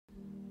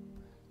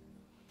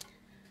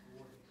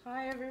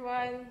Hi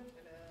everyone.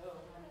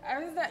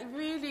 Hello. Was that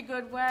really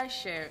good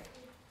worship?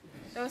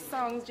 Those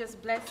songs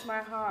just bless my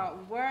heart.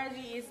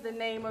 Worthy is the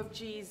name of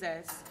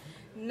Jesus.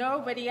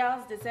 Nobody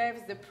else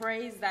deserves the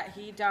praise that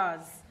he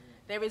does.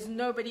 There is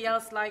nobody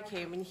else like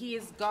him, and he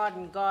is God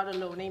and God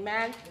alone.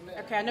 Amen?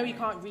 Okay, I know you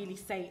can't really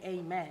say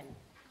amen.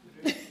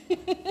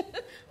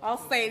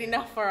 I'll say it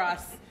enough for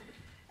us.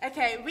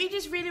 Okay, we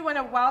just really want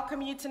to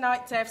welcome you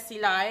tonight to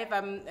FC Live,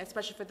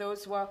 especially for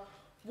those who are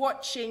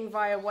watching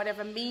via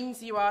whatever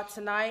means you are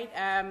tonight.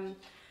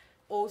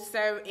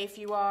 Also, if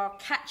you are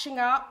catching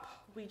up,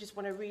 we just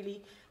want to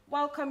really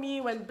welcome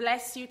you and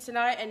bless you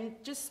tonight. And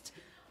just,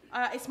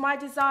 it's my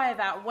desire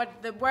that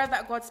the word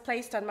that God's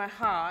placed on my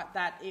heart,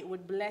 that it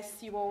would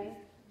bless you all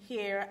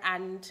here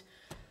and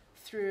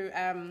through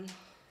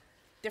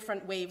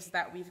different waves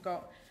that we've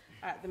got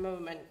at the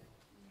moment.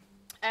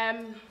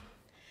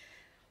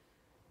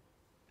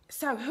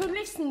 So, who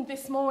listened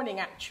this morning,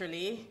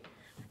 actually?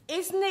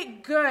 Isn't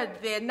it good,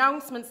 the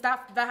announcements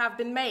that have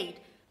been made?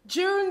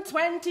 June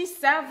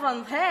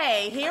 27th,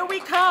 hey, here we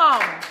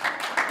come.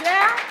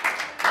 Yeah?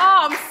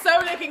 Oh, I'm so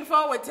looking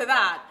forward to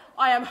that.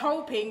 I am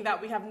hoping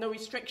that we have no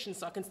restrictions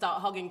so I can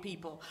start hugging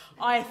people.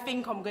 I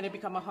think I'm going to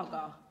become a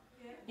hugger.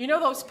 You know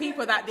those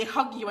people that they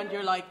hug you and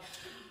you're like,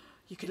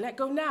 you can let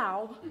go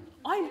now?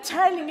 I'm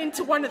turning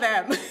into one of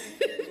them.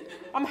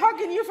 I'm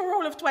hugging you for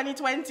all of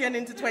 2020 and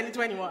into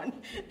 2021.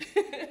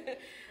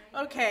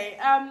 Okay,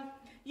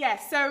 yeah,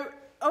 so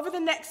over the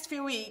next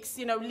few weeks,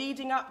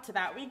 leading up to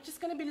that, we're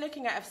just going to be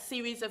looking at a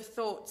series of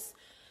thoughts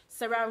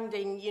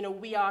surrounding,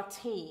 we are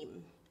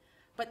team.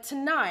 But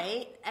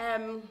tonight,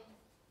 I'm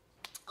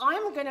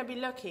going to be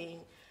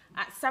looking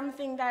at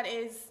something that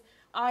is,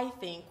 I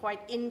think,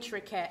 quite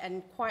intricate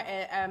and quite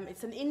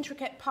it's an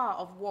intricate part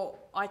of what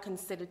I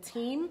consider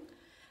team,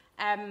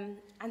 and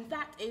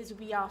that is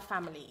we are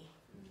family.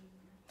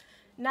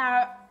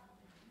 Now,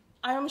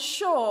 I am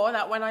sure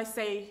that when I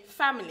say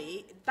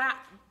family, that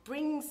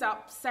brings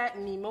up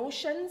certain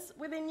emotions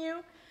within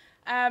you.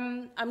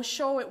 I'm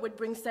sure it would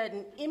bring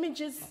certain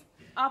images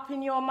up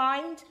in your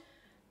mind.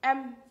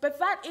 But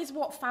that is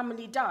what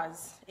family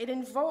does. It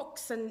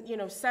invokes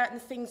certain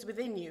things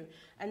within you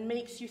and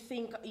makes you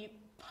think,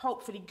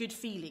 hopefully, good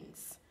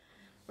feelings,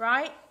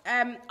 right?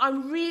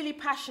 I'm really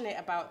passionate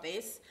about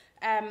this.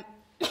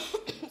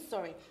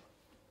 Sorry.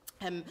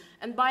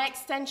 And by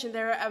extension,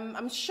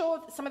 I'm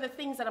sure some of the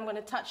things that I'm going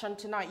to touch on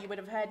tonight, you would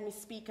have heard me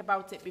speak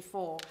about it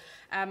before.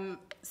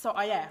 So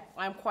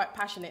I'm quite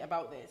passionate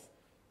about this.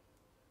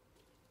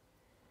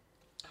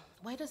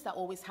 Why does that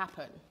always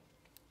happen?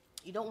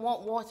 You don't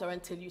want water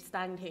until you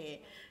stand here,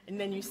 and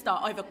then you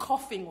start either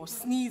coughing or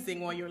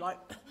sneezing, or you're like,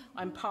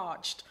 I'm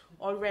parched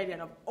already,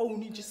 and I've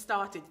only just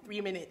started 3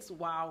 minutes.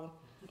 Wow.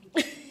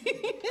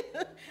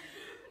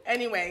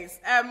 Anyways,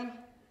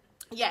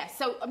 yeah,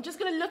 so I'm just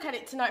going to look at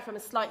it tonight from a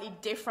slightly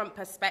different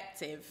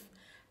perspective,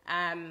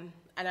 and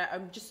I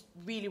just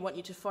really want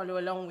you to follow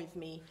along with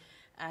me,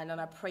 and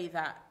I pray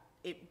that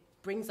it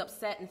brings up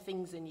certain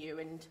things in you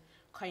and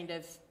kind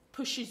of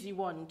pushes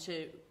you on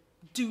to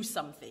do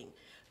something,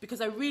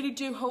 because I really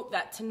do hope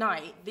that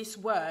tonight this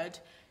word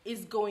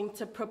is going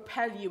to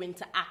propel you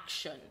into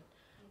action.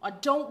 I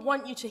don't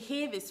want you to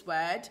hear this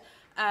word,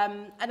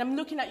 and I'm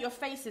looking at your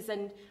faces,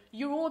 and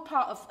you're all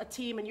part of a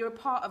team, and you're a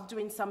part of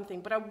doing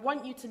something, but I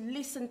want you to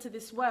listen to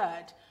this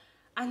word,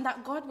 and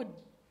that God would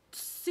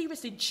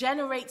seriously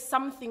generate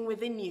something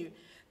within you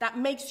that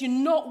makes you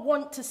not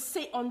want to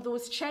sit on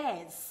those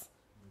chairs.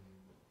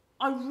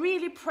 I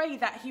really pray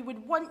that he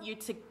would want you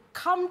to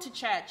come to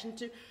church and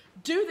to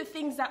do the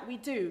things that we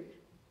do,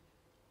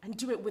 and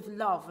do it with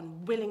love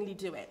and willingly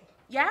do it.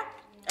 Yeah?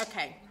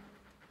 Okay.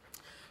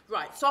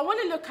 Right, so I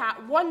want to look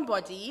at one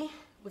body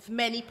with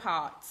many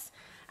parts.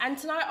 And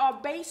tonight our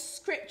base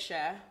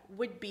scripture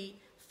would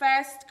be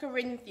 1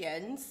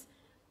 Corinthians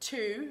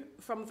 2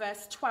 from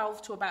verse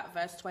 12 to about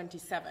verse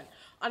 27.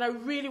 And I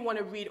really want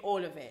to read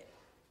all of it.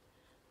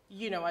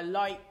 I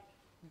like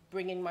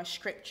bringing my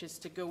scriptures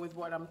to go with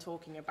what I'm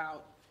talking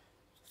about.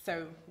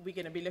 So we're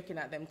going to be looking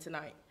at them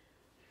tonight.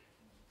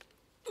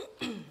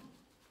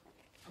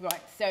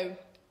 Right, so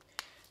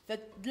the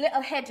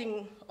little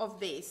heading of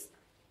this,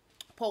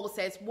 Paul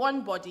says,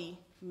 one body,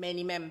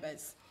 many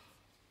members.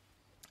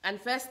 And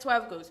verse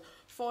 12 goes,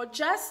 for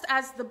just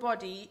as the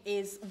body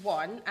is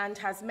one and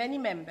has many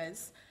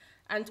members,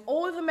 and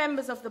all the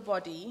members of the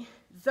body,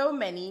 though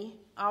many,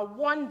 are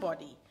one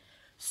body,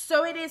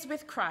 so it is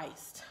with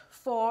Christ.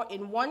 For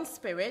in one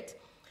spirit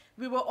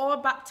we were all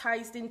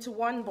baptized into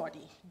one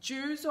body,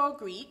 Jews or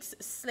Greeks,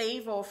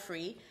 slave or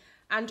free,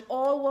 and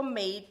all were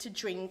made to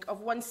drink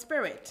of one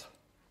spirit.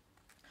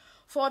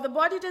 For the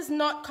body does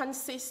not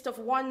consist of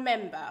one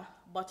member,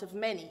 but of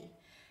many.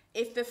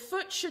 If the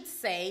foot should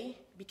say,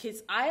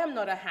 because I am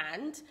not a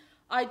hand,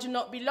 I do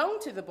not belong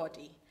to the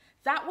body,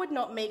 that would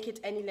not make it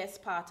any less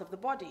part of the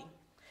body.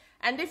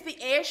 And if the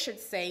ear should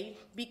say,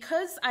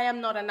 because I am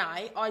not an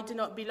eye, I do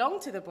not belong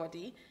to the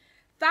body,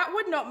 that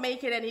would not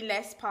make it any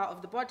less part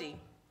of the body.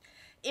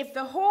 If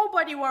the whole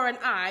body were an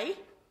eye,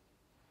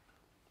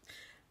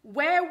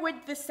 where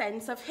would the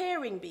sense of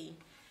hearing be?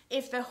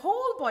 If the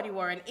whole body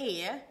were an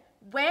ear,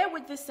 where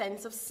would the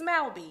sense of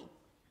smell be?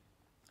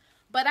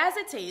 But as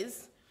it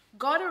is,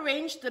 God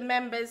arranged the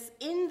members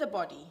in the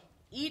body,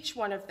 each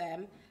one of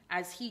them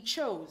as he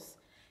chose.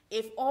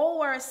 If all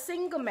were a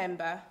single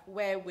member,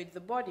 where would the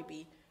body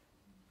be?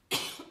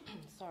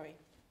 Sorry.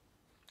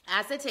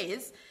 As it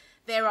is,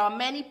 there are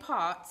many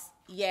parts,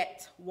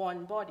 yet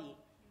one body.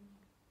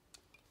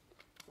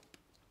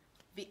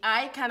 The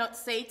eye cannot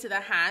say to the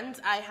hand,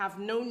 I have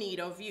no need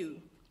of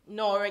you,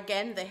 nor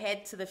again the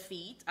head to the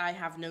feet, I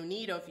have no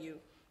need of you.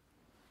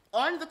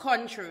 On the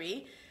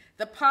contrary,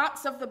 the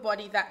parts of the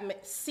body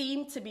that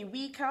seem to be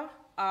weaker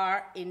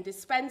are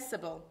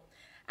indispensable.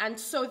 And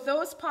so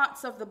those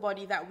parts of the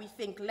body that we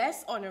think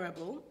less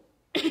honorable,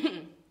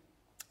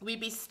 we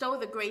bestow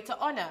the greater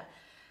honor,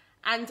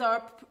 and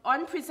our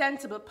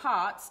unpresentable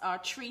parts are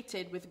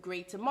treated with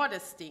greater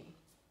modesty,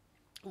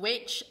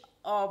 which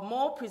our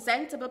more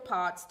presentable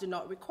parts do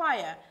not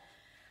require.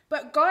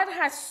 But God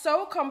has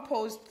so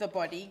composed the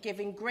body,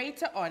 giving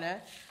greater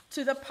honor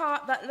to the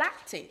part that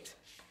lacked it.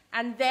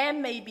 And there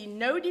may be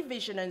no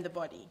division in the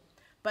body,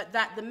 but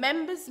that the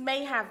members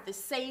may have the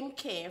same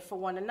care for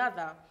one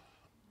another.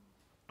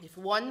 If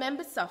one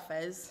member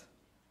suffers,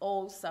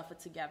 all suffer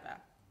together.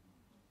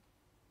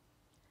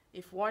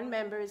 If one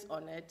member is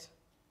honored,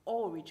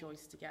 all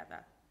rejoice together.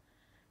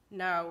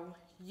 Now,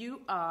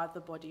 you are the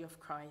body of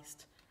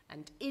Christ,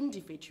 and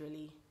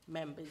individually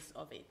members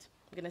of it.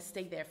 I'm going to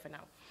stay there for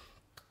now.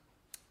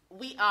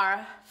 We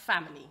are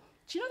family.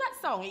 Do you know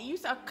that song? It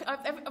used to,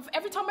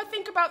 every time I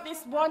think about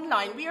this one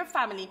line, we are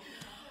family,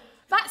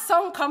 that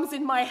song comes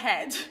in my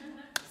head.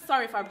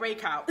 Sorry if I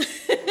break out.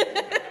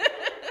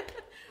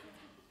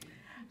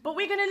 But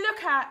we're going to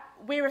look at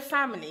we're a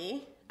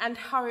family and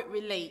how it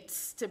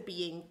relates to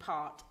being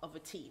part of a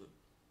team.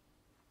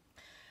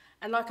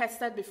 And like I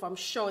said before, I'm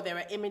sure there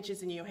are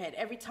images in your head.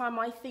 Every time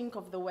I think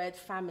of the word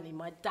family,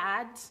 my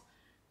dad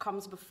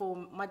comes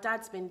before. My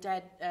dad's been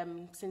dead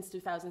since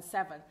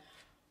 2007.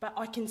 But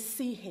I can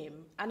see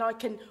him, and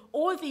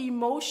all the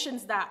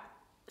emotions that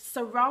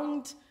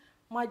surround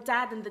my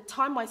dad and the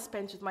time I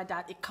spent with my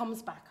dad, it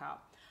comes back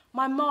up.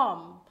 My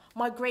mom,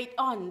 my great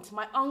aunt,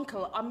 my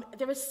uncle,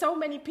 there are so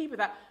many people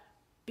that,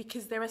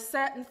 because there are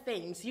certain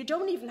things, you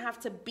don't even have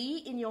to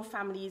be in your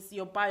family's,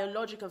 your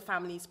biological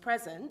family's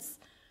presence,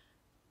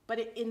 but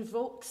it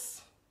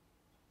invokes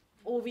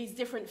all these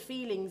different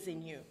feelings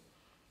in you.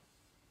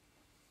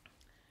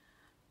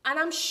 And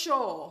I'm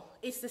sure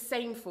it's the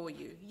same for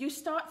you. You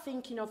start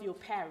thinking of your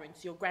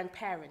parents, your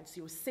grandparents,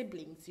 your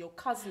siblings, your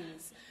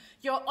cousins,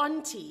 your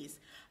aunties.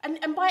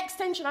 And by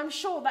extension, I'm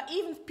sure that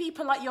even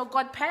people like your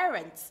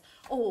godparents,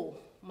 oh,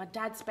 my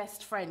dad's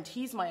best friend,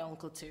 he's my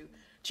uncle too.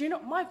 Do you know,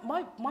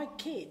 my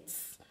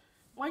kids,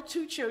 my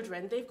 2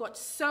 children, they've got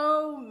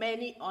so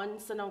many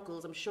aunts and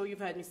uncles. I'm sure you've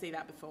heard me say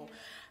that before.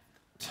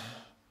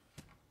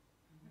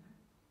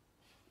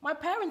 My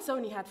parents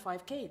only had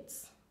 5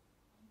 kids.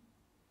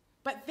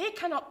 But they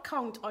cannot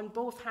count on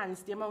both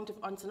hands the amount of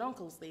aunts and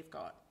uncles they've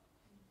got.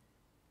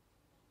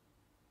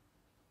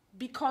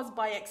 Because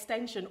by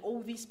extension,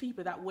 all these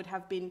people that would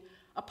have been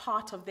a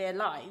part of their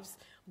lives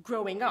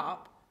growing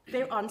up,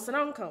 they're aunts and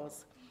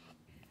uncles.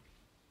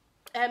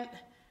 And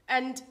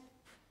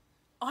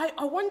I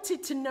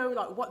wanted to know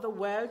what the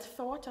word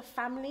thought of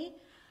family,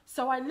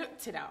 so I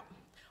looked it up.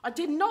 I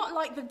did not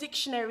like the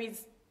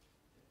dictionary's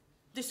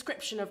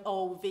description of,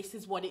 oh, this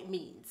is what it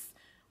means.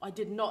 I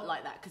did not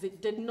like that because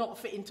it did not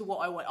fit into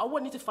what I want. I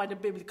wanted to find a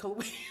biblical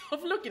way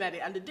of looking at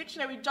it, and the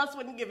dictionary just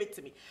wouldn't give it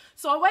to me.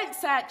 So I went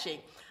searching,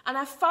 and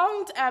I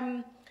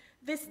found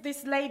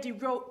this lady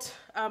wrote,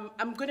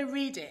 I'm going to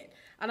read it,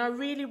 and I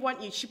really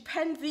want you. She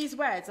penned these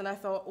words, and I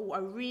thought, oh, I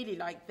really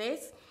like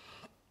this.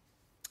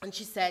 And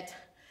she said,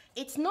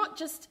 it's not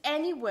just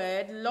any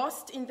word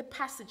lost in the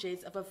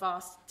passages of a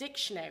vast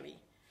dictionary.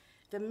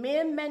 The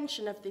mere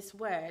mention of this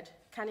word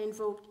can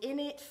invoke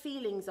innate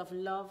feelings of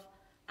love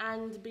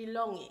and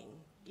belonging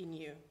in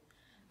you.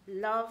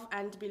 Love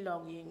and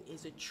belonging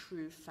is a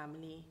true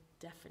family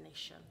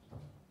definition.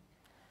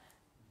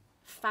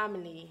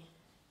 Family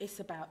is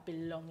about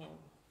belonging.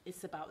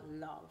 It's about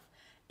love.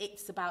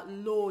 It's about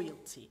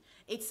loyalty.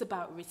 It's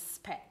about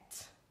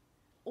respect.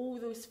 All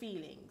those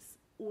feelings,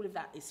 all of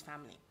that is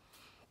family.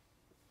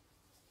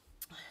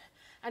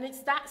 And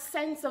it's that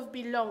sense of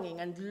belonging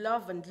and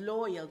love and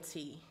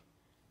loyalty,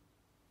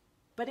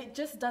 but it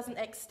just doesn't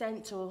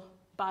extend to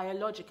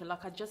biological,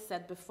 like I just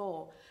said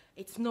before.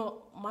 It's not,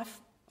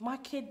 my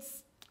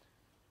kids,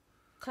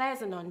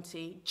 Claire's an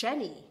auntie,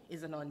 Jenny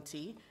is an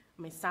auntie.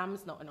 I mean,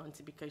 Sam's not an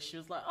auntie because she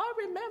was like, I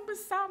remember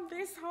Sam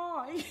this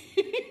high.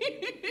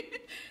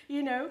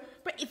 You know,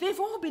 but they've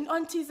all been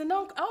aunties and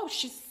uncles. Oh,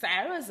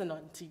 Sarah's an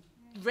auntie,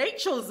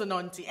 Rachel's an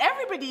auntie,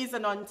 everybody is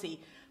an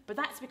auntie. But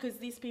that's because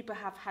these people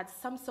have had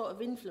some sort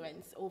of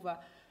influence over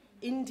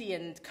Indy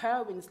and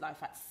Kerwin's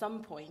life at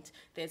some point.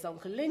 There's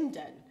Uncle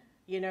Lyndon,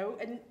 you know,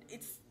 and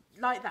it's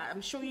like that.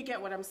 I'm sure you get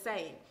what I'm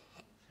saying.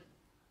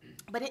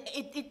 But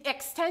it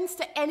extends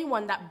to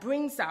anyone that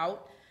brings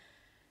out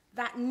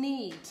that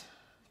need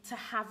to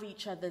have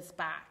each other's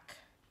back.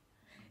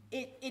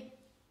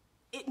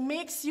 It it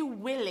makes you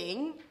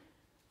willing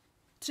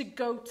to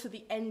go to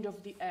the end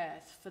of the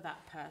earth for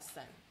that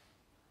person.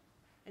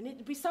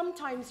 And we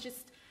sometimes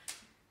just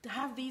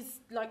have these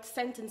like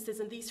sentences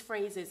and these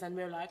phrases and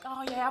we're like,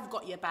 oh yeah, I've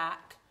got your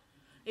back.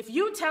 If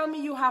you tell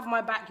me you have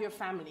my back, you're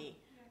family.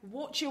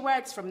 Watch your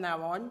words from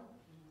now on.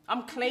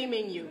 I'm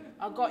claiming you.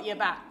 I got your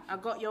back. I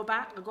got your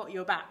back. I got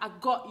your back. I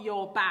got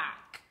your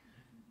back.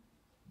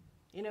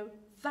 You know,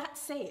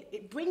 that's it.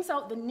 It brings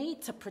out the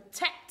need to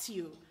protect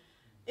you.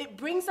 It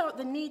brings out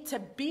the need to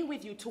be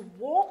with you, to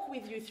walk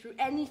with you through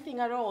anything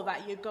at all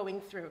that you're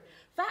going through.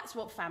 That's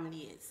what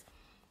family is.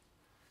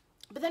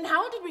 But then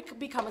how did we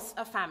become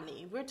a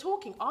family? We're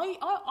talking,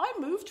 I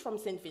moved from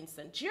St.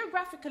 Vincent.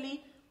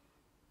 Geographically,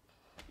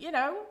 you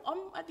know, I'm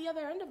at the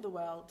other end of the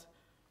world.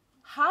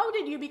 How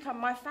did you become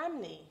my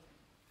family?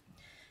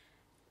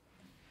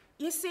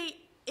 You see,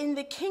 in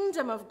the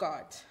kingdom of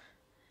God,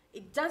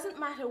 it doesn't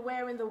matter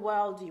where in the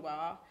world you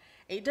are.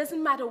 It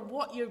doesn't matter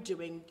what you're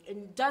doing.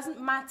 It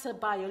doesn't matter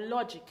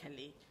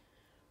biologically.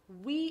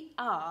 We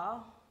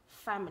are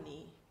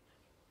family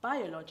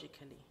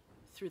biologically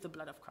through the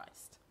blood of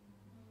Christ.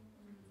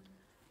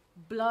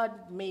 Blood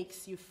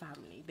makes you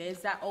family.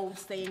 There's that old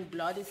saying,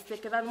 blood is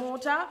thicker than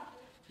water.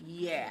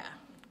 Yeah.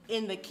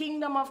 In the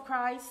kingdom of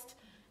Christ,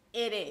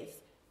 it is.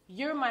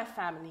 You're my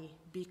family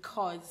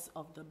because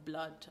of the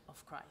blood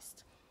of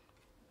Christ.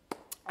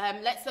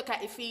 Let's look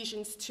at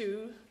Ephesians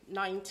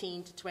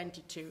 2:19 to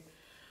 22.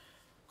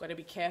 Got to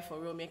be careful.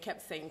 Romeo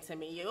kept saying to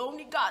me, you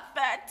only got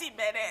 30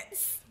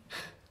 minutes.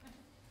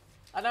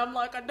 And I'm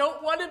like, I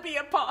don't want to be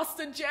a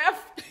pastor,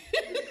 Jeff.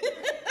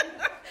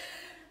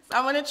 So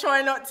I'm going to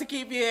try not to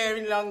keep you here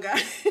any longer.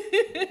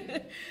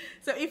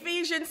 So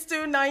Ephesians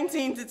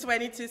 2:19 to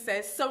 22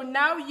 says, so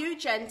now you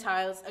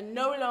Gentiles are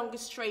no longer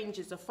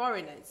strangers or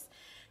foreigners.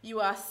 You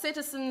are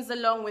citizens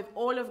along with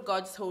all of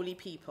God's holy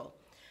people.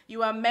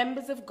 You are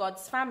members of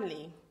God's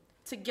family.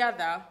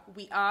 Together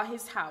we are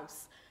his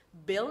house,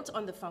 built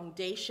on the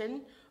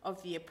foundation of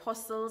the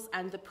apostles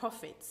and the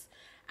prophets,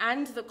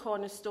 and the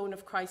cornerstone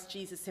of Christ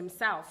Jesus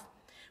himself.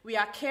 We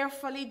are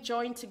carefully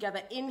joined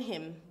together in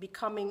him,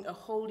 becoming a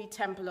holy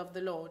temple of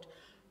the Lord.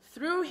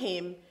 Through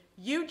him,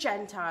 you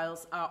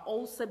Gentiles are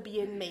also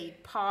being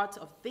made part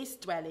of this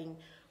dwelling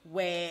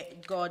where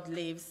God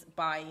lives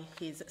by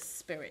his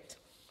Spirit.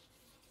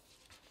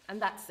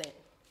 And that's it.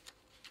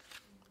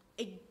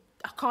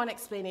 I can't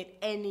explain it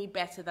any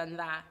better than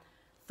that.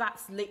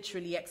 That's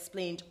literally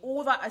explained.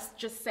 All that I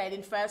just said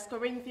in 1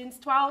 Corinthians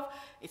 12,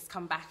 it's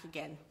come back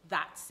again.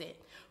 That's it.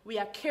 We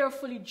are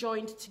carefully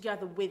joined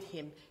together with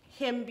him,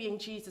 him being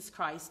Jesus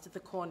Christ, the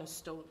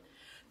cornerstone.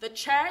 The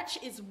church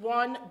is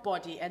one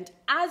body, and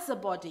as a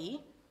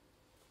body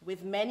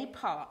with many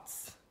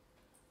parts,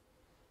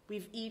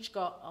 we've each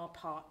got our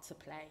part to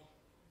play.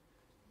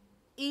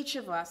 Each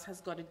of us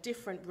has got a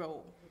different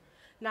role.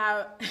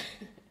 Now,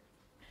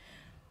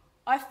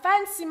 I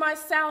fancy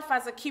myself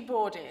as a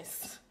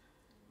keyboardist,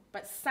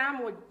 but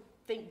Sam would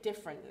think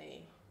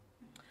differently.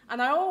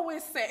 And I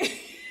always say,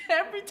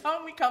 every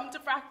time we come to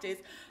practice,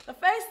 the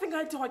first thing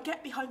I do, I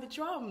get behind the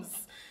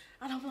drums.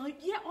 And I'm like,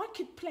 yeah, I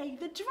could play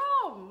the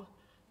drum.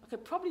 I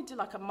could probably do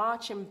like a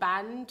marching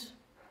band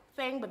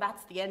thing, but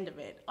that's the end of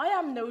it. I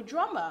am no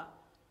drummer.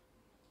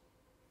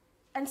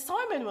 And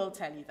Simon will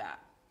tell you that.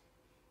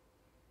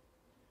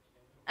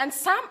 And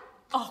Sam,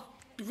 oh,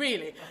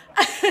 really?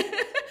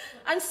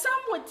 And some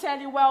would tell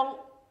you,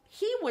 well,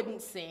 he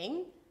wouldn't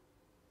sing.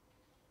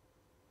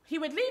 He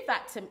would leave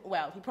that to,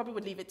 well, he probably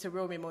would leave it to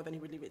Romeo more than he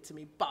would leave it to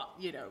me, but,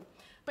 you know.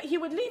 But he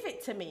would leave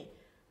it to me.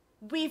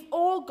 We've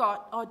all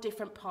got our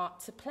different part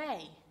to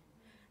play.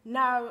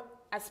 Now,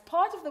 as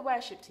part of the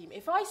worship team,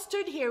 if I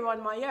stood here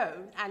on my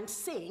own and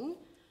sing,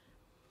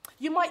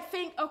 you might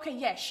think, okay,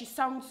 yes, she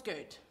sounds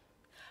good.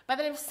 But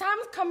then if Sam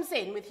comes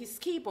in with his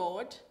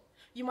keyboard,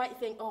 you might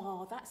think,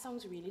 oh, that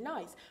sounds really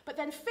nice. But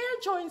then Phil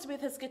joins with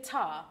his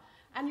guitar,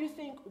 and you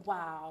think,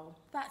 wow,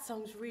 that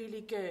sounds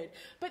really good.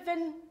 But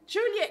then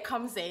Juliet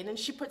comes in, and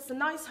she puts a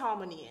nice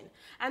harmony in.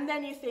 And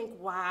then you think,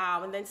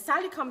 wow. And then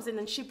Sally comes in,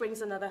 and she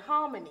brings another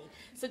harmony.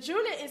 So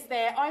Juliet is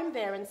there, I'm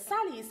there, and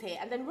Sally's here.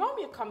 And then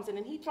Romeo comes in,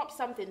 and he drops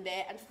something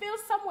there, and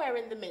Phil's somewhere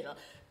in the middle.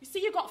 You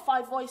see, you've got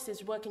 5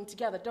 voices working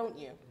together, don't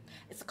you?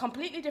 It's a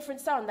completely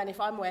different sound than if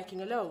I'm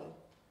working alone.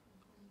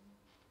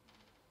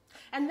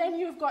 And then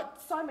you've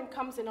got Simon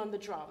comes in on the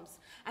drums.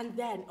 And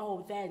then,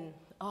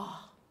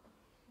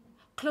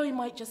 Chloe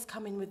might just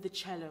come in with the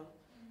cello.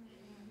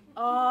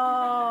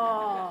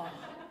 Oh.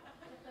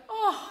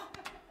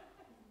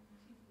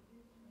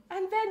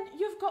 And then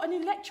you've got an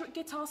electric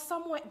guitar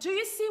somewhere. Do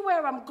you see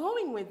where I'm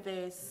going with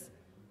this?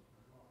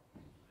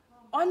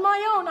 On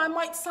my own, I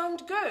might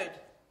sound good.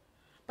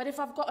 But if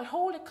I've got a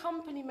whole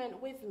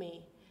accompaniment with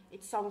me,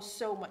 it sounds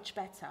so much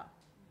better.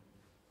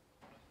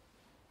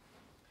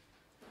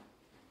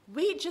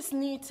 We just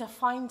need to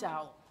find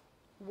out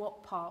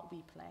what part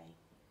we play.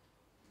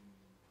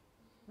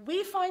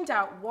 We find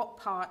out what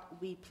part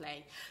we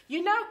play.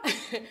 You know,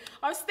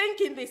 I was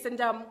thinking this in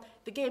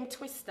the game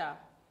Twister.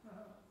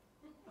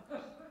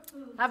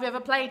 Have you ever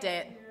played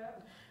it?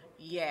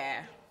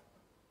 Yeah.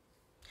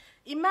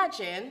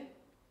 Imagine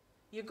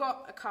you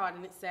got a card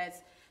and it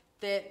says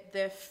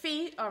the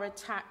feet are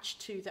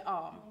attached to the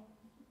arm,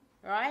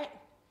 right?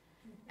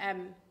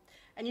 And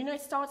you know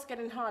it starts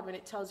getting hard when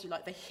it tells you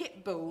like the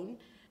hip bone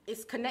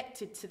is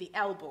connected to the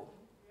elbow.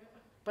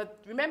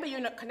 But remember, you're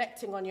not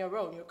connecting on your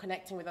own, you're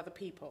connecting with other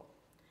people.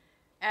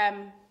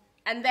 And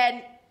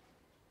then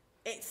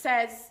it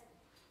says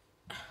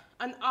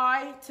an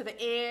eye to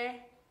the ear,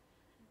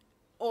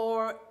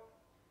 or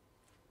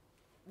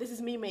this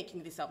is me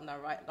making this up now,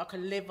 right? Like a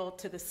liver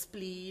to the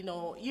spleen,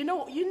 or you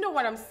know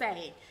what I'm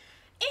saying.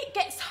 It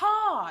gets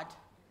hard.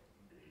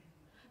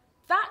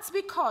 That's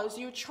because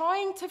you're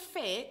trying to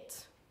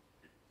fit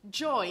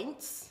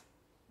joints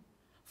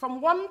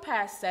from one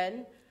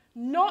person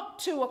not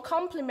to a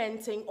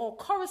complementing or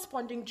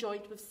corresponding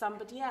joint with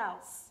somebody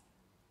else.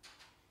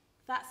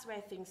 That's where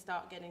things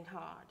start getting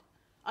hard.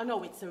 I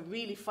know it's a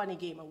really funny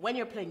game, and when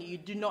you're playing it, you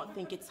do not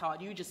think it's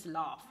hard, you just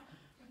laugh.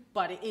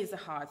 But it is a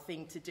hard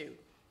thing to do.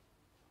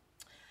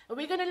 And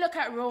we're going to look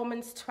at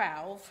Romans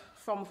 12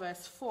 from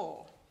verse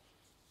 4.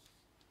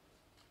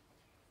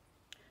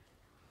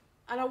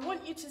 And I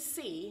want you to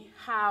see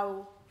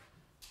how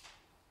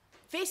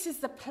this is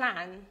the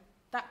plan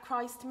that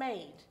Christ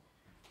made,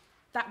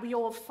 that we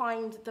all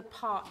find the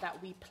part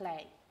that we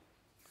play.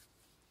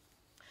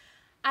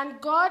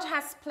 And God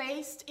has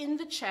placed in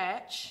the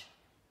church,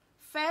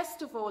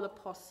 first of all,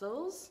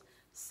 apostles,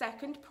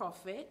 second,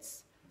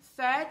 prophets,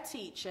 third,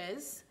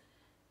 teachers,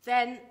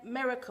 then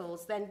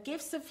miracles, then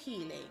gifts of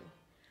healing,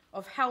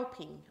 of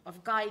helping,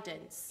 of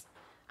guidance,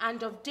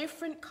 and of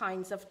different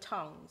kinds of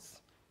tongues.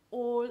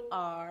 All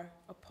are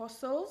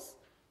apostles,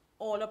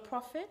 all are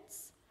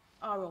prophets,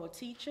 are all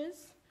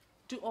teachers,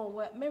 do all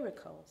work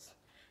miracles,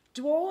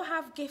 do all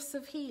have gifts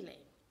of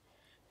healing,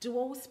 do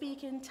all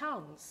speak in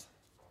tongues,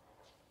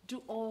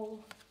 do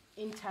all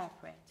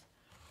interpret.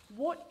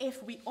 What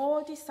if we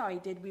all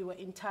decided we were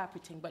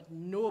interpreting but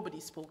nobody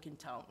spoke in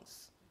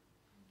tongues?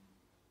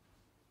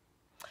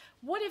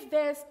 What if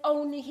there's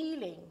only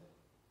healing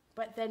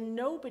but then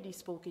nobody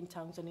spoke in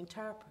tongues and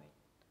interpret?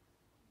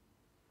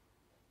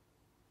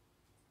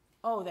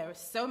 Oh, there are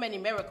so many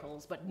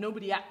miracles but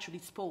nobody actually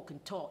spoke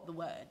and taught the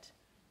word.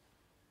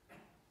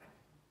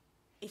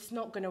 It's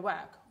not going to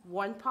work.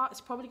 One part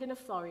is probably going to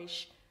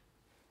flourish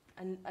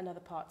and another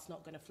part's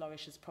not going to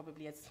flourish as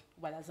probably as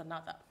well as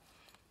another.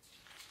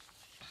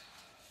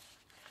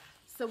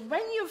 So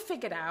when you've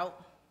figured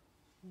out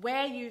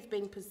where you've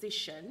been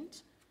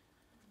positioned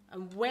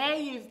and where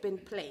you've been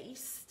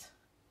placed,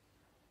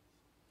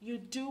 you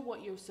do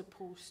what you're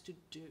supposed to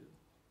do.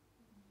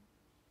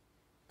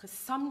 Because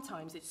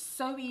sometimes it's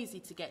so easy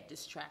to get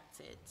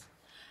distracted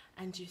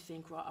and you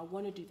think, right, I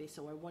want to do this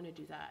or I want to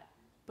do that.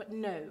 But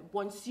no,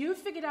 once you've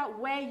figured out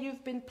where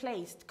you've been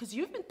placed, because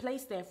you've been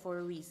placed there for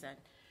a reason,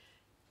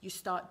 you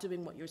start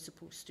doing what you're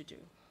supposed to do.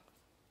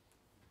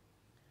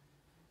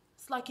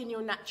 It's like in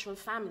your natural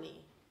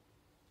family.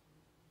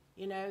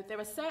 You know, there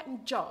are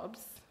certain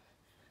jobs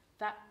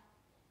that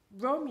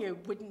Romeo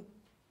wouldn't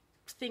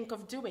think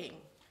of doing.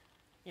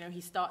 You know,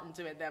 he's starting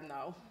doing them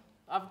now.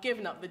 I've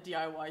given up the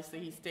DIY, so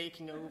he's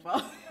taking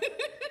over.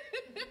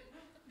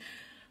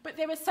 But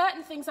there are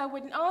certain things I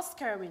wouldn't ask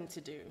Kerwin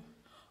to do.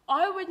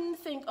 I wouldn't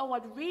think, oh,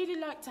 I'd really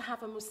like to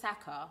have a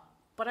moussaka,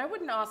 but I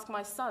wouldn't ask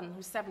my son,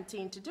 who's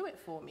 17, to do it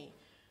for me.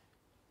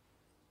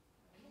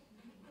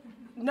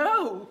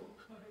 No.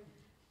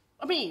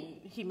 I mean,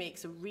 he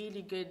makes a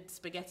really good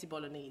spaghetti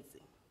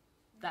bolognese.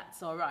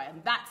 That's all right.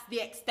 And that's the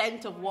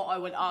extent of what I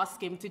would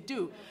ask him to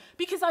do,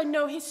 because I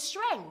know his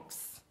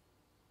strengths.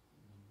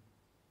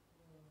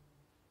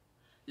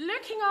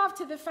 Looking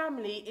after the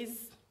family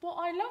is what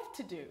I love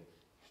to do.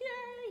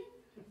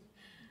 Yay!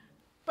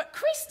 But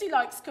Christy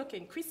likes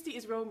cooking. Christy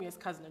is Romeo's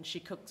cousin, and she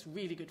cooks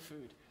really good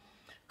food.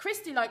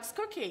 Christy likes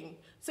cooking.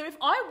 So if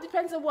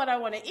depends on what I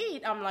want to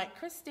eat, I'm like,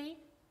 Christy.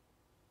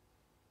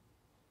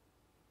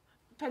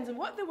 Depends on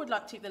what they would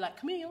like to eat. They're like,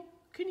 Camille,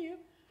 can you?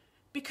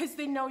 Because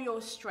they know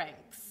your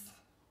strengths.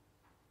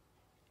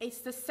 It's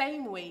the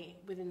same way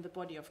within the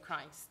body of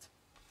Christ.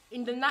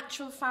 In the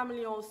natural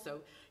family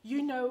also.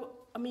 You know,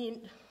 I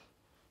mean,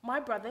 my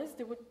brothers,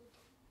 they would,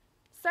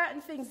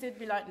 certain things they'd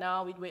be like,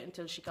 no, we'd wait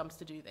until she comes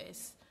to do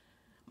this.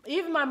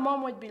 Even my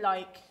mom would be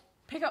like,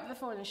 pick up the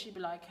phone and she'd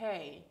be like,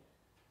 hey,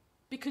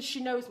 because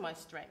she knows my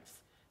strengths.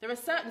 There are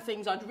certain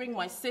things I'd ring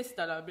my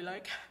sister and I'd be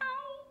like,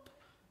 help,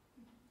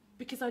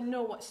 because I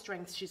know what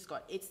strengths she's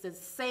got. It's the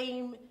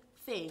same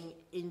thing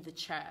in the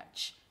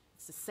church.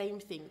 It's the same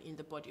thing in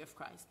the body of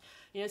Christ.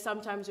 You know,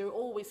 sometimes we're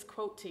always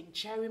quoting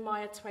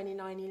Jeremiah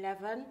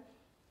 29:11.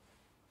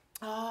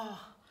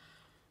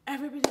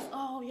 Everybody's,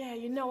 oh yeah,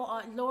 you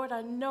know, Lord,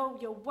 I know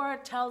your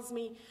word tells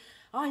me,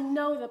 I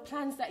know the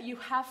plans that you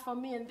have for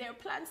me, and they're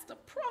plans to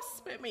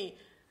prosper me.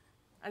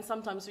 And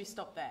sometimes we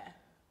stop there.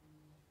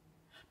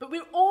 But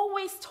we're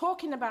always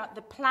talking about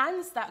the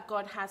plans that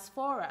God has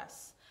for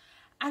us.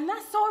 And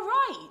that's all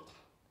right,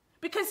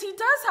 because he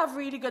does have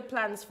really good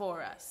plans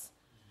for us.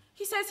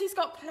 He says he's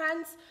got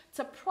plans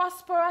to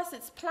prosper us.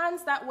 It's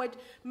plans that would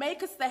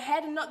make us the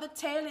head and not the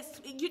tail.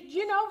 It's,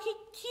 you know,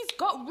 he's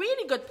got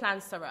really good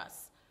plans for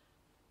us.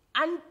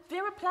 And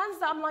there are plans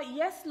that I'm like,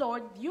 yes,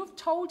 Lord, you've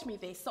told me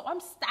this, so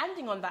I'm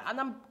standing on that, and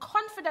I'm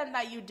confident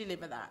that you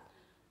deliver that.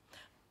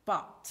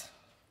 But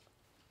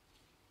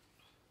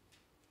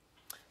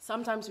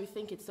sometimes we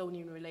think it's only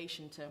in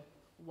relation to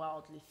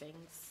worldly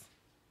things.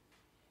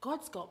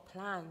 God's got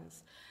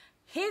plans.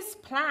 His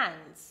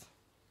plans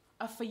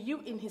are for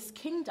you in his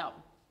kingdom.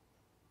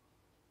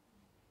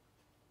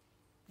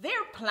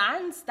 They're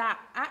plans that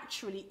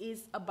actually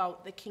is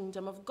about the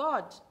kingdom of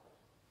God.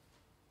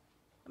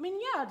 I mean,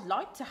 yeah, I'd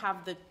like to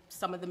have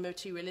some of the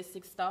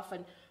materialistic stuff,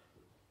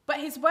 but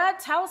his word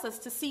tells us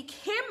to seek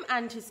him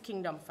and his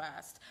kingdom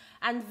first.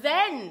 And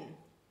then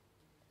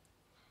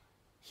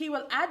he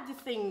will add the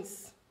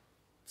things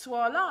to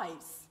our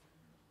lives.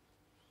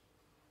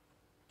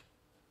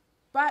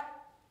 But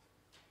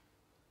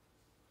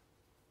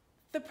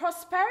the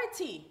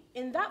prosperity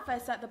in that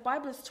verse that the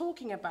Bible is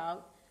talking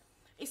about,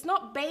 it's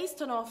not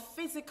based on our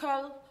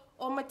physical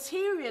or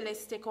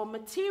materialistic or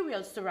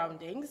material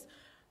surroundings,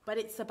 but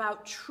it's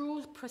about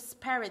true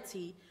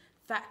prosperity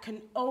that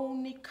can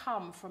only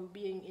come from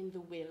being in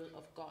the will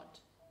of God.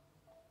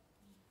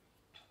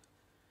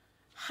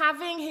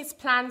 Having his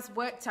plans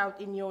worked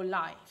out in your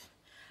life.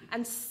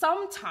 And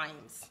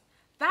sometimes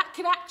that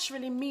could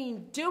actually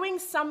mean doing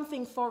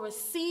something for a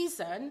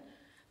season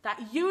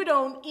that you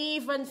don't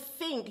even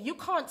think, you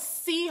can't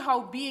see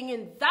how being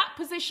in that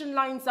position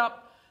lines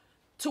up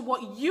to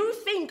what you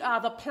think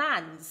are the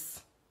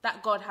plans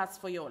that God has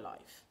for your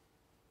life.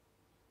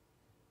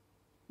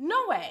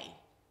 No way.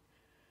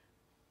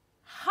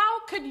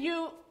 How could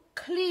you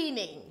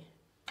cleaning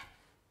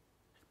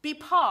be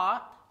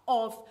part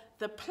of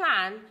the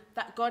plan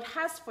that God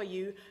has for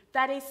you,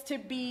 that is to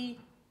be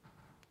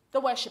the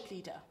worship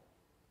leader?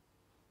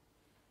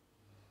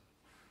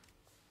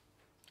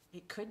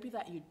 It could be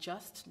that you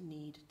just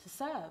need to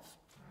serve.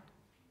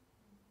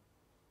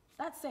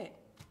 That's it.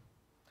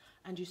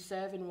 And you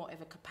serve in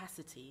whatever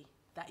capacity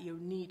that you're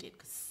needed.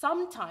 Because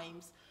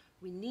sometimes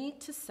we need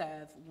to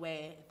serve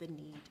where the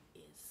need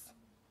is.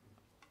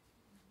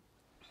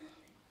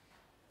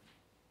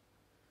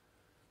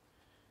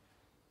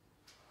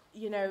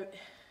 You know,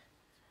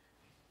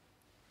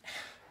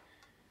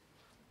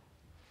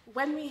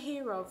 when we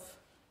hear of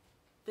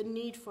the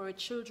need for a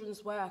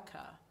children's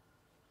worker,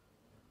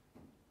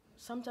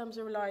 sometimes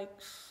we're like,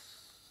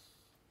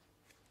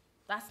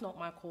 that's not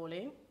my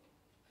calling.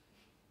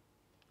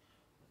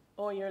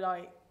 Or you're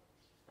like,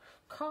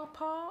 car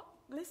park?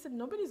 Listen,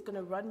 nobody's going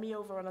to run me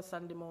over on a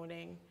Sunday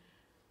morning.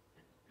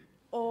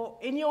 Or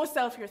in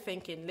yourself, you're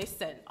thinking,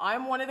 listen,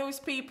 I'm one of those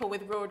people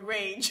with road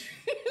rage.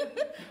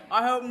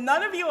 I hope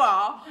none of you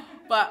are.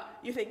 But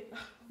you think,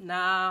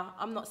 nah,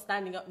 I'm not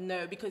standing up.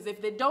 No, because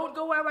if they don't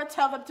go where I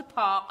tell them to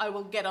park, I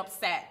will get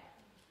upset.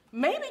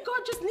 Maybe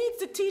God just needs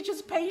to teach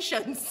us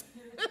patience.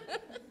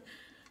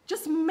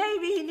 Just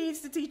maybe he needs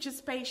to teach us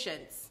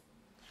patience.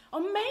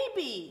 Or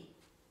maybe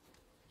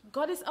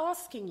God is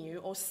asking you,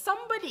 or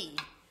somebody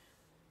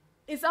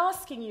is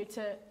asking you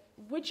to,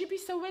 would you be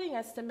so willing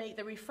as to make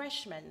the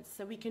refreshments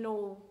so we can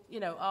all,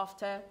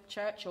 after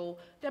church, or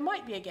there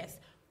might be a guest,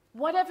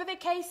 whatever the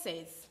case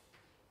is.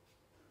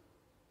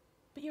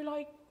 But you're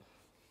like,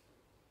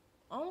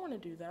 I don't want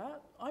to do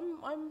that. I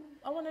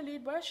want to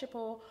lead worship,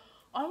 or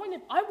I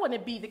want to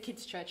be the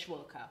kids' church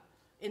worker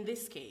in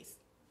this case.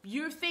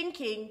 You're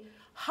thinking,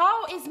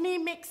 how is me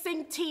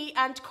mixing tea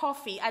and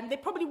coffee? And they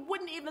probably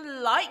wouldn't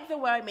even like the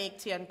way I make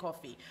tea and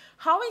coffee.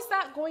 How is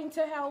that going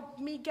to help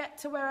me get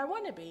to where I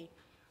want to be?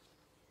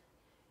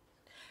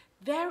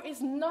 There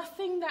is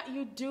nothing that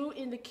you do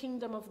in the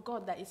kingdom of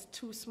God that is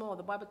too small.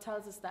 The Bible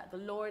tells us that the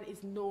Lord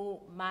is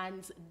no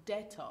man's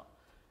debtor.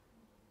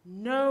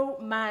 No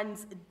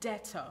man's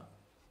debtor.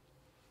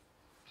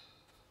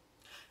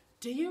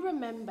 Do you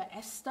remember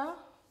Esther?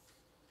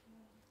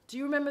 Do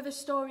you remember the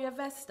story of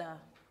Esther?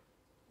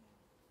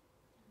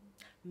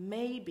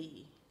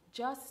 Maybe,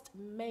 just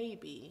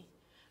maybe,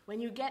 when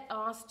you get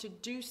asked to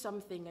do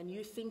something and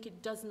you think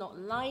it does not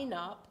line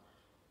up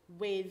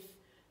with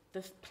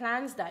the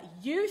plans that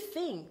you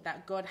think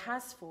that God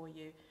has for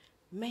you,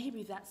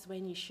 maybe that's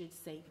when you should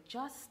say,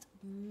 just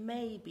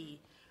maybe,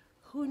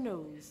 who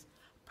knows,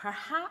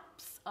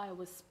 perhaps I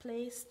was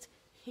placed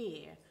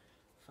here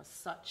for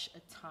such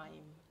a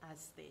time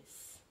as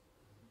this.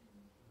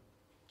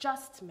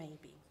 Just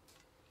maybe.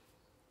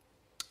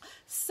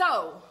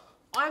 So,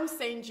 I'm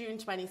saying June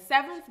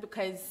 27th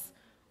because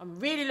I'm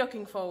really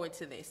looking forward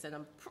to this, and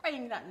I'm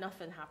praying that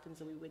nothing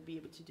happens and we would be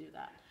able to do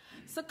that.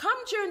 So come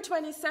June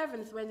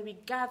 27th, when we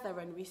gather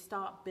and we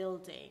start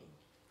building,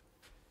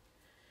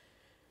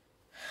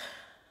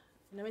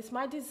 it's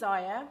my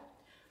desire,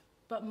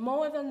 but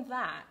more than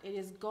that, it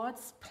is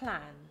God's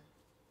plan,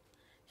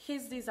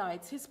 his desire,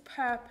 it's his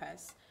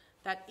purpose,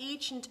 that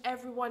each and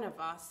every one of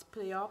us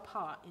play our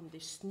part in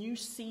this new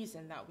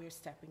season that we're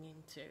stepping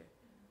into.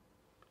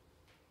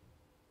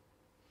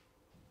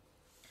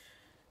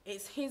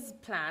 It's his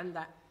plan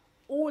that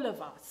all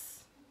of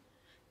us,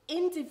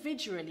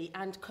 individually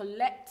and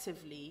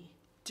collectively,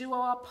 do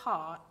our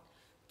part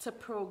to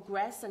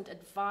progress and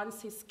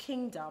advance his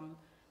kingdom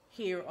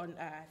here on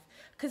earth.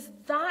 Because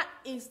that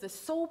is the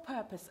sole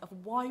purpose of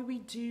why we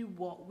do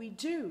what we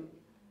do.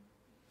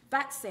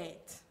 That's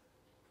it.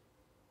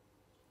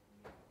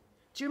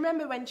 Do you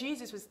remember when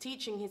Jesus was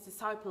teaching his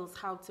disciples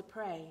how to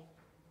pray?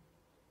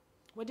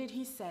 What did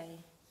he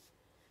say?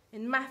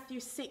 In Matthew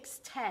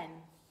 6:10,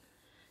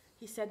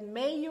 he said,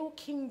 "May your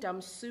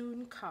kingdom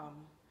soon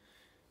come.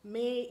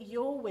 May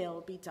your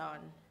will be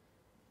done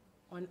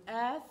on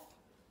earth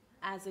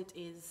as it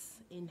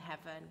is in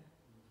heaven."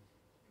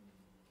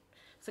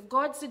 So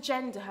God's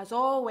agenda has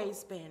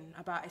always been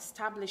about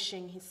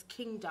establishing his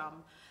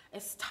kingdom,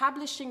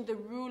 establishing the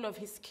rule of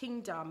his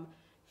kingdom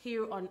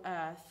here on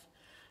earth.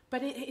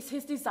 But it's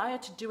his desire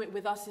to do it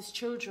with us as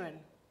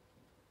children.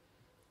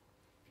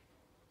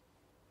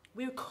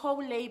 We're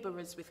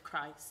co-laborers with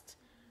Christ.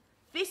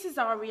 This is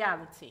our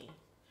reality.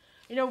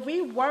 You know,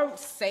 we weren't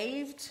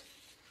saved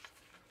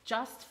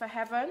just for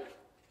heaven.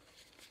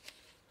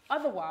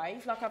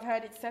 Otherwise, like I've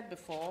heard it said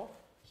before,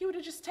 he would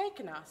have just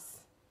taken us.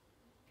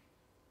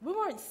 We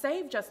weren't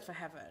saved just for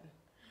heaven.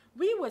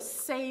 We were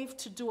saved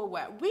to do a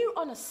work. We're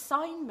on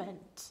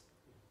assignment.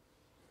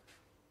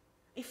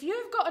 If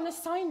you've got an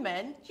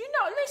assignment,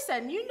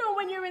 listen,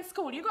 when you're in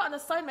school, you got an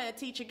assignment a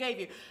teacher gave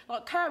you.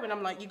 Like Kerwin,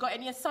 I'm like, you got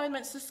any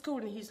assignments to school?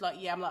 And he's like,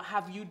 yeah. I'm like,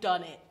 have you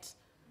done it?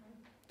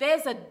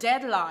 There's a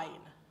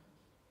deadline.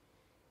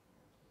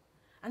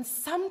 And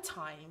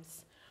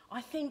sometimes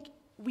I think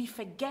we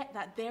forget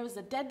that there is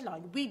a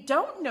deadline. We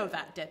don't know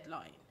that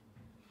deadline,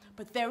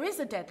 but there is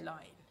a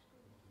deadline.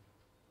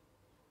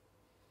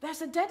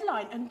 There's a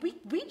deadline, and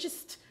we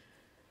just...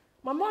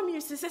 My mom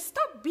used to say,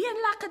 stop being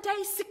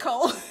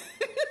lackadaisical.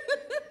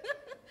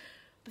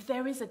 But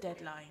there is a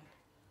deadline.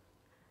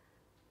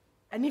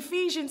 And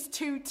Ephesians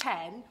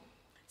 2:10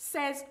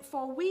 says,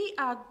 "For we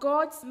are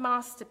God's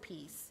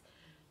masterpiece.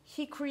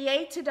 He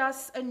created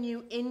us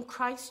anew in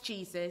Christ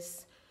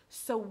Jesus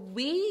so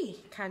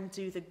we can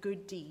do the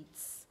good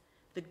deeds,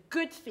 the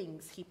good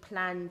things he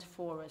planned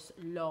for us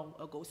long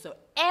ago." So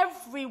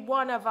every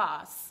one of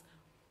us,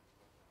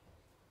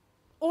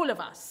 all of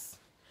us,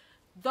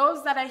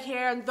 those that are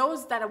here and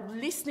those that are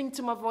listening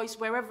to my voice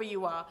wherever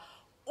you are,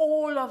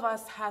 all of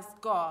us has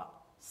got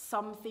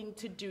something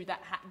to do.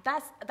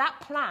 That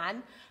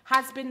plan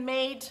has been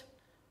made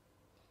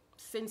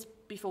since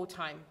before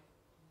time.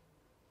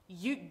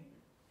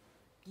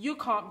 You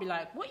can't be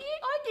like, "What?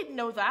 I didn't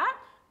know that."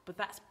 But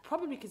that's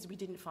probably because we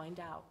didn't find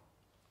out.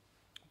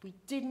 We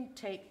didn't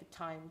take the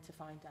time to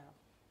find out.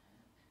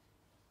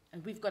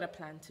 And we've got a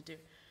plan to do.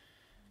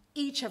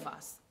 Each of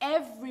us,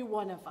 every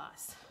one of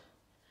us.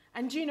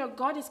 And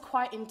God is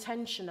quite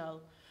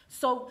intentional.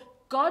 So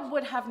God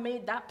would have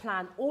made that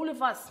plan, all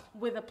of us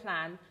with a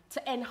plan, to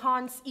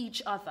enhance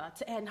each other,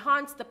 to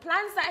enhance the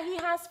plans that he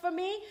has for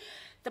me,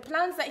 the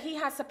plans that he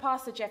has for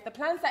Pastor Jeff, the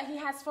plans that he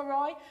has for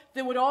Roy.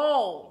 They would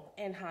all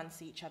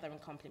enhance each other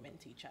and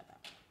complement each other,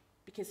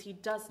 because he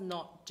does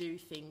not do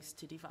things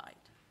to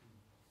divide.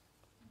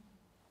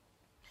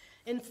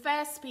 In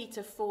 1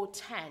 Peter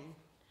 4:10,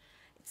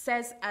 it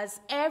says, "As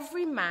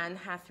every man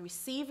hath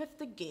received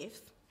the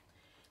gift,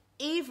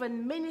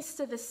 even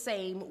minister the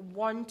same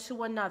one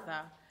to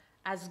another,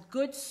 as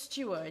good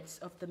stewards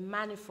of the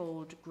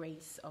manifold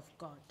grace of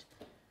God."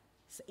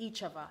 So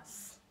each of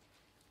us,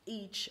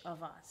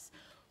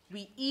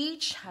 we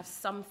each have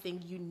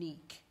something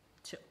unique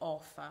to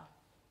offer.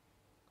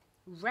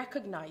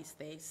 Recognize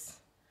this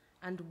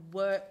and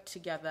work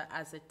together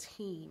as a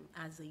team,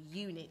 as a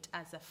unit,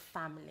 as a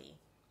family.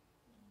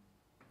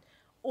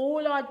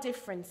 All our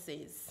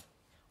differences,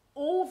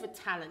 all the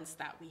talents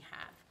that we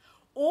have,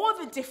 all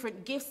the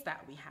different gifts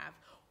that we have,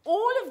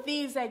 all of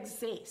these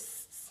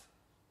exist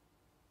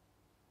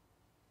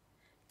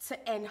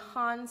to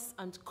enhance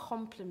and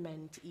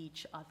complement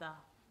each other.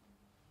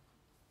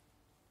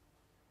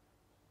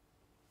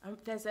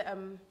 There's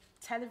a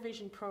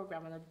television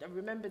program, and I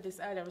remember this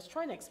earlier. I was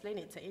trying to explain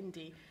it to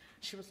Indy.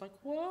 She was like,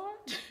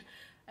 "What?"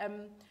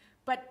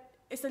 But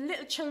it's a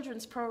little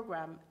children's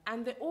program,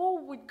 and they all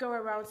would go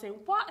around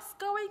saying, "What's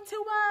going to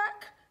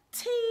work?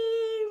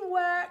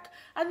 Teamwork."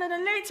 And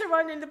then later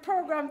on in the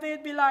program,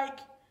 they'd be like,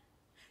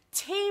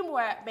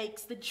 "Teamwork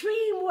makes the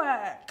dream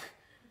work."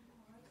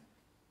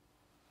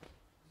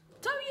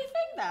 Don't you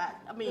think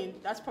that? I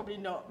mean, that's probably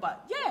not,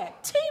 but yeah,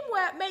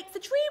 teamwork makes the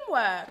dream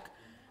work.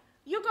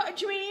 You got a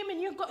dream and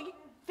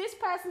this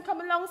person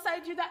come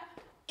alongside you, that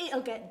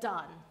it'll get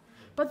done.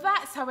 But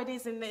that's how it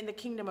is in the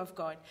kingdom of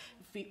God.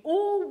 If we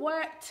all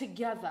work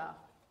together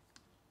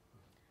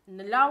and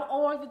allow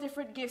all the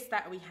different gifts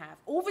that we have,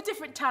 all the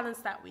different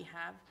talents that we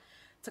have,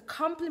 to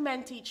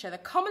complement each other,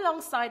 come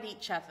alongside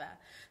each other.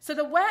 So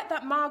the work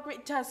that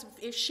Margaret does,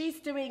 if she's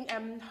doing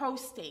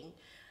hosting,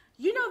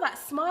 that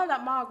smile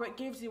that Margaret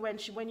gives you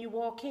when you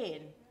walk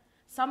in,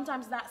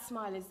 sometimes that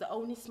smile is the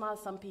only smile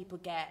some people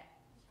get.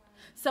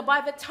 So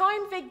by the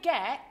time they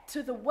get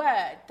to the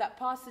word that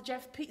Pastor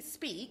Jeff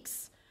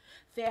speaks,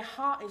 their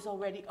heart is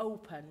already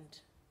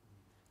opened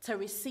to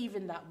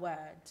receiving that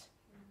word.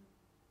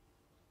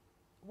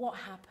 What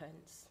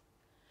happens?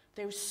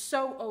 They're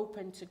so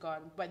open to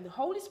God. When the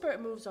Holy Spirit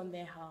moves on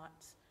their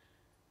hearts,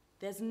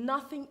 There's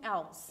nothing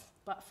else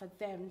but for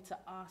them to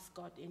ask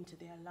God into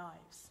their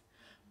lives.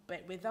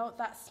 But without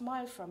that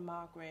smile from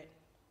Margaret,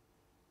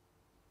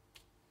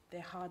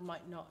 their heart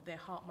might not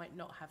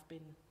have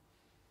been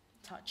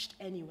touched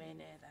anywhere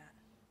near that.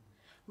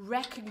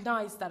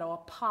 Recognize that our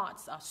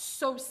parts are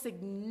so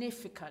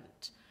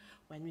significant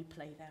when we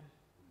play them.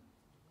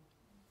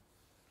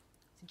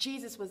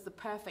 Jesus was the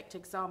perfect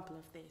example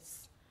of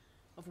this,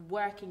 of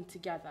working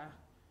together.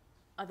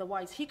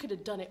 Otherwise, he could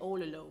have done it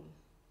all alone.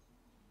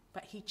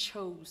 But he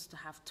chose to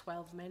have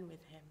 12 men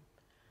with him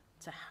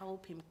to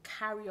help him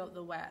carry out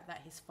the work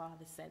that his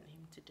Father sent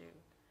him to do.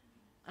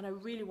 And I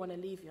really want to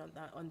leave you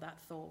on that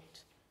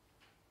thought,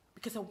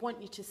 because I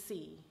want you to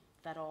see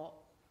that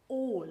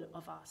all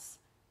of us,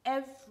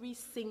 every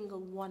single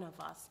one of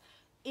us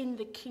in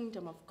the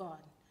kingdom of God,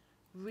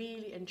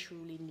 really and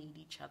truly need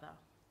each other.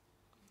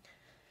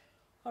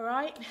 All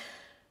right?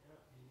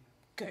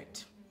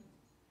 Good.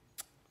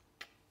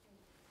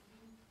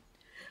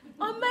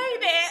 I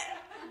made it.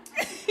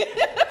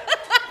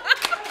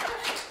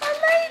 I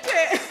made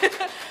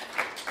it.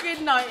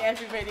 Good night,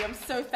 everybody. I'm so thankful.